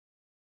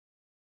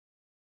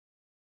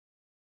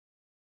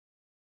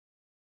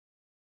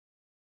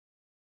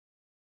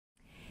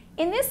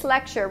In this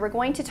lecture, we're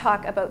going to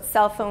talk about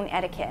cell phone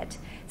etiquette.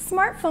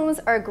 Smartphones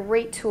are a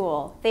great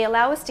tool. They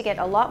allow us to get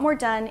a lot more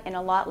done in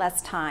a lot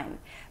less time.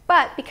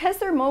 But because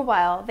they're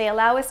mobile, they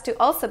allow us to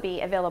also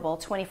be available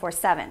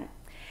 24/7.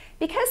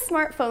 Because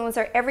smartphones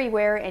are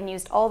everywhere and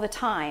used all the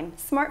time,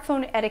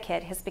 smartphone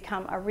etiquette has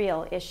become a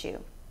real issue.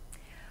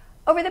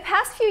 Over the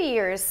past few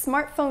years,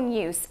 smartphone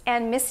use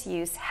and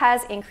misuse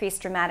has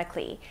increased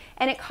dramatically,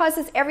 and it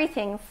causes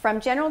everything from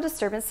general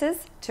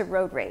disturbances to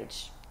road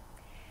rage.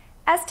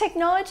 As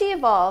technology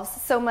evolves,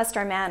 so must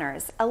our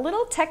manners. A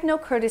little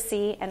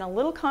techno-courtesy and a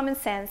little common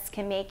sense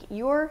can make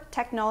your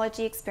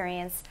technology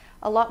experience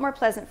a lot more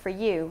pleasant for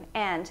you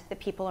and the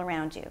people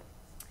around you.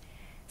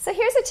 So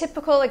here's a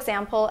typical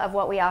example of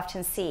what we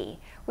often see.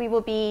 We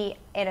will be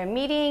at a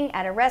meeting,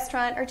 at a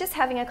restaurant, or just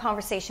having a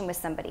conversation with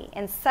somebody,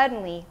 and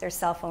suddenly their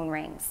cell phone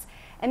rings.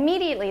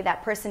 Immediately,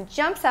 that person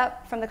jumps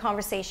up from the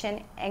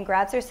conversation and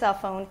grabs their cell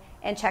phone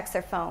and checks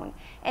their phone,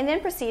 and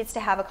then proceeds to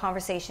have a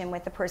conversation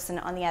with the person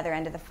on the other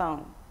end of the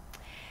phone.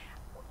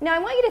 Now, I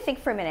want you to think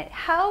for a minute,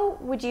 how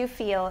would you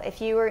feel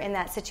if you were in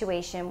that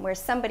situation where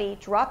somebody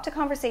dropped a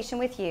conversation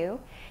with you,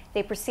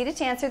 they proceeded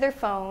to answer their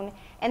phone,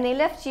 and they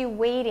left you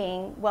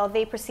waiting while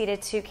they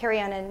proceeded to carry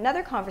on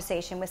another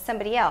conversation with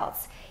somebody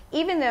else,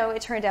 even though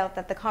it turned out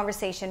that the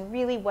conversation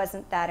really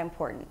wasn't that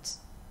important?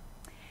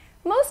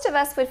 Most of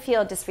us would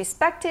feel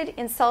disrespected,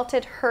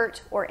 insulted,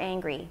 hurt, or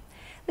angry.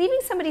 Leaving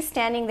somebody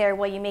standing there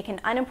while you make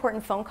an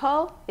unimportant phone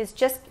call is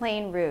just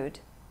plain rude.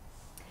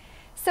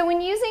 So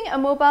when using a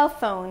mobile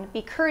phone,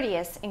 be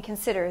courteous and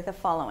consider the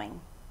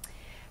following.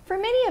 For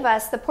many of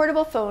us, the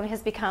portable phone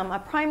has become a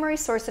primary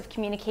source of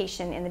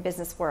communication in the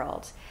business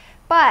world.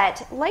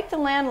 But like the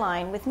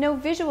landline, with no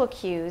visual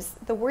cues,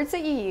 the words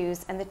that you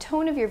use and the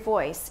tone of your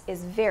voice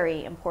is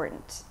very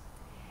important.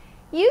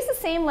 Use the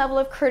same level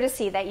of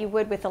courtesy that you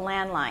would with a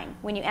landline.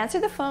 When you answer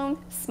the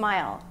phone,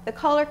 smile. The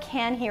caller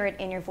can hear it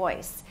in your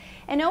voice.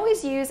 And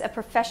always use a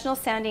professional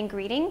sounding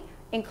greeting,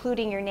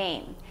 including your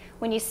name.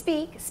 When you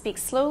speak, speak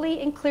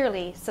slowly and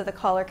clearly so the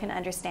caller can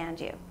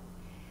understand you.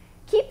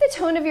 Keep the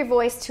tone of your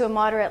voice to a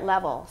moderate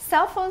level.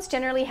 Cell phones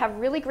generally have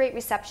really great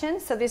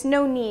reception, so there's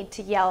no need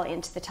to yell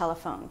into the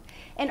telephone.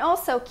 And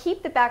also,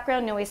 keep the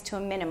background noise to a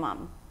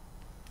minimum.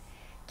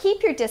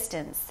 Keep your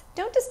distance.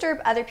 Don't disturb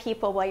other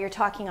people while you're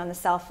talking on the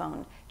cell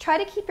phone. Try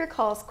to keep your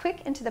calls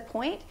quick and to the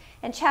point,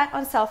 and chat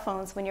on cell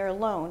phones when you're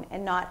alone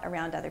and not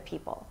around other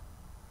people.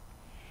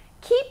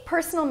 Keep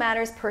personal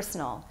matters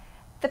personal.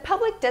 The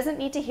public doesn't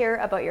need to hear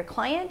about your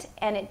client,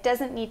 and it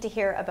doesn't need to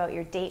hear about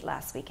your date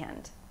last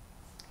weekend.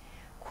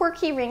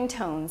 Quirky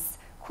ringtones.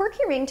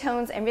 Quirky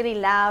ringtones and really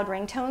loud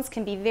ringtones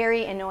can be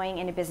very annoying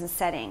in a business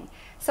setting.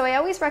 So I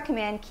always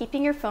recommend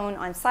keeping your phone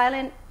on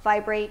silent,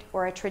 vibrate,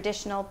 or a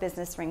traditional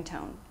business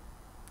ringtone.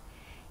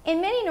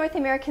 In many North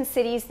American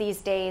cities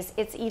these days,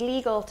 it's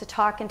illegal to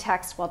talk and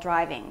text while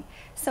driving.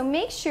 So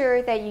make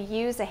sure that you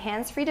use a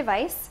hands-free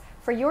device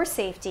for your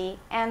safety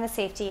and the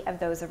safety of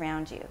those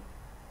around you.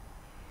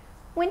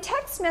 When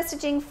text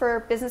messaging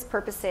for business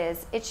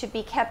purposes, it should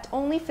be kept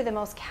only for the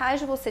most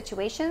casual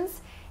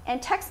situations, and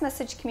text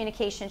message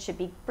communication should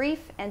be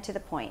brief and to the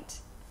point.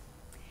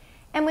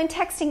 And when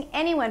texting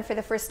anyone for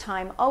the first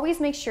time,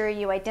 always make sure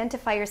you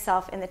identify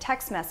yourself in the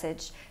text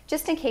message,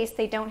 just in case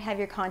they don't have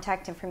your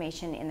contact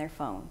information in their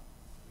phone.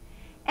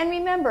 And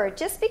remember,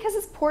 just because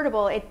it's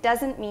portable, it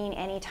doesn't mean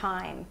any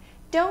time.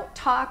 Don't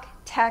talk,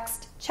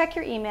 text, check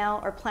your email,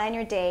 or plan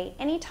your day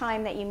any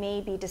time that you may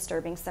be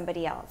disturbing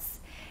somebody else.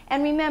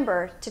 And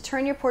remember to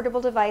turn your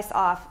portable device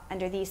off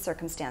under these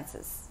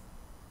circumstances.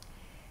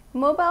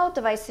 Mobile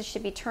devices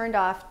should be turned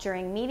off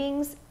during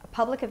meetings, a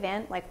public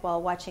event like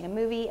while watching a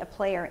movie, a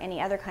play, or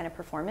any other kind of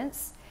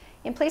performance,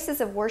 in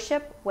places of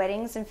worship,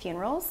 weddings, and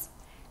funerals,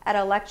 at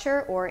a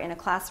lecture or in a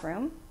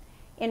classroom,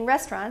 in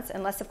restaurants,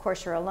 unless of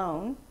course you're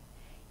alone,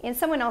 in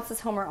someone else's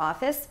home or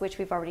office, which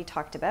we've already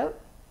talked about,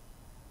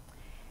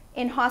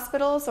 in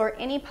hospitals or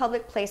any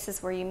public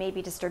places where you may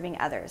be disturbing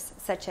others,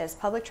 such as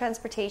public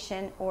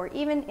transportation or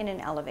even in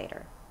an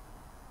elevator.